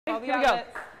Here we go.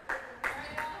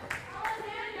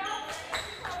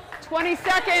 20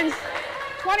 seconds.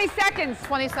 20 seconds.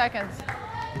 20 seconds.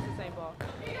 It's the same ball.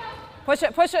 Push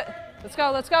it, push it. Let's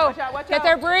go, let's go. Get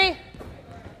there, Bree.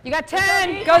 You got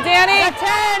 10. Go, Danny. You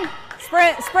got 10.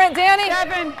 Sprint, sprint, Danny.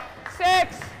 7,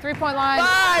 6, 3-point line.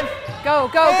 5. Go,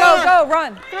 go, 4, go, go,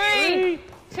 run. 3,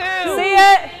 2. See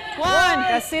it. 1.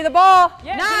 Gotta see the ball.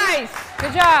 Nice.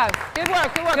 Good job. Good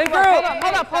work, good work. Good good work. group.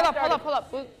 Hold up, hold up, hold up, hold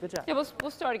up. Good job. Yeah,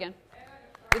 we'll start again.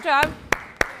 Good job.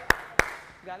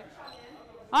 Got it?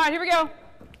 All right, here we go.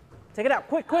 Take it out.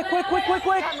 Quick, quick, quick, quick, quick,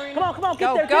 quick. Come on, come on.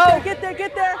 Go, Get there, go. get there, get there,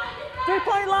 get there.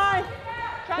 3-point line.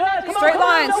 Good. Come on, Straight come on,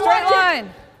 line, don't straight watch it.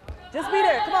 line. Just be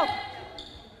there. Come on.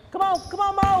 Come on, come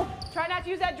on, Mo. Try not to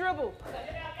use that dribble.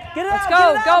 Get it Let's out.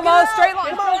 go, get it go, out, Mo, get it straight out. line.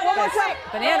 Come on, one more time.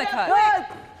 Banana cut.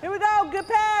 Good. Here we go. Good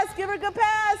pass. Give her a good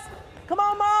pass. Come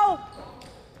on, Mo.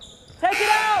 Take it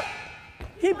out.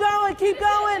 Keep going, keep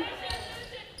going.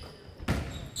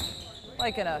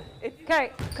 Like in a.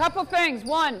 Okay, couple things.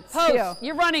 One, post. ya.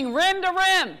 You're running rim to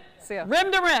rim. See ya.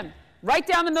 Rim to rim. Right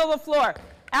down the middle of the floor.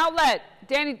 Outlet.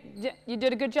 Danny, you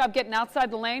did a good job getting outside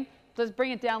the lane. Let's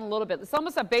bring it down a little bit. It's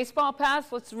almost a baseball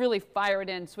pass. Let's really fire it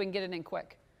in so we can get it in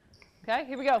quick. Okay,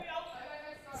 here we go.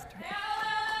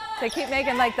 They keep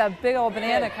making like the big old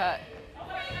banana cut.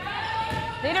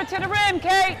 Lead her to the rim,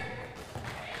 Kate.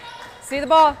 See the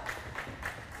ball.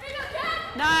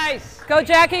 Nice. Go,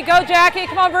 Jackie. Go, Jackie.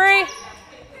 Come on, Bree.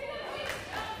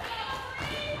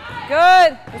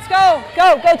 Good. Let's go.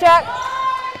 Go, go, Jack.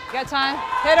 You got time.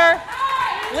 Hit her.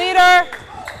 Lead her.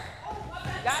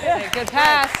 Got Okay, it. good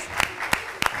pass.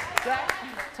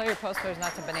 Tell your post players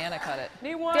not to banana cut it.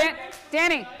 Need one.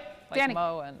 Danny. Like Danny.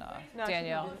 Mo and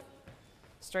Danielle.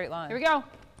 Straight line. Here we go.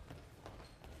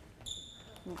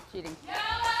 Cheating.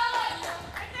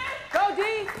 Go,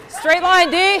 D. Straight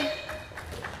line, D.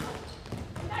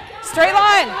 Straight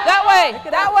line. That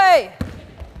way. That way.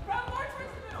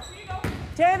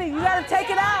 Danny, you got to take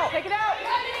it out. Take it out.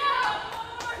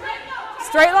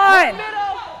 Straight line.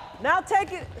 Now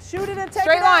take it, shoot it and take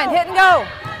Straight it line. out. Hit and go.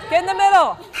 Get in the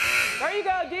middle. There you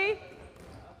go, D.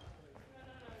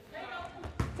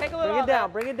 Take a little Bring it off down,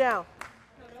 that. bring it down.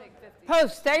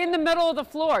 Post, stay in the middle of the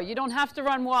floor. You don't have to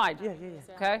run wide. Yeah, yeah,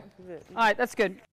 yeah. Okay? Good. All right, that's good.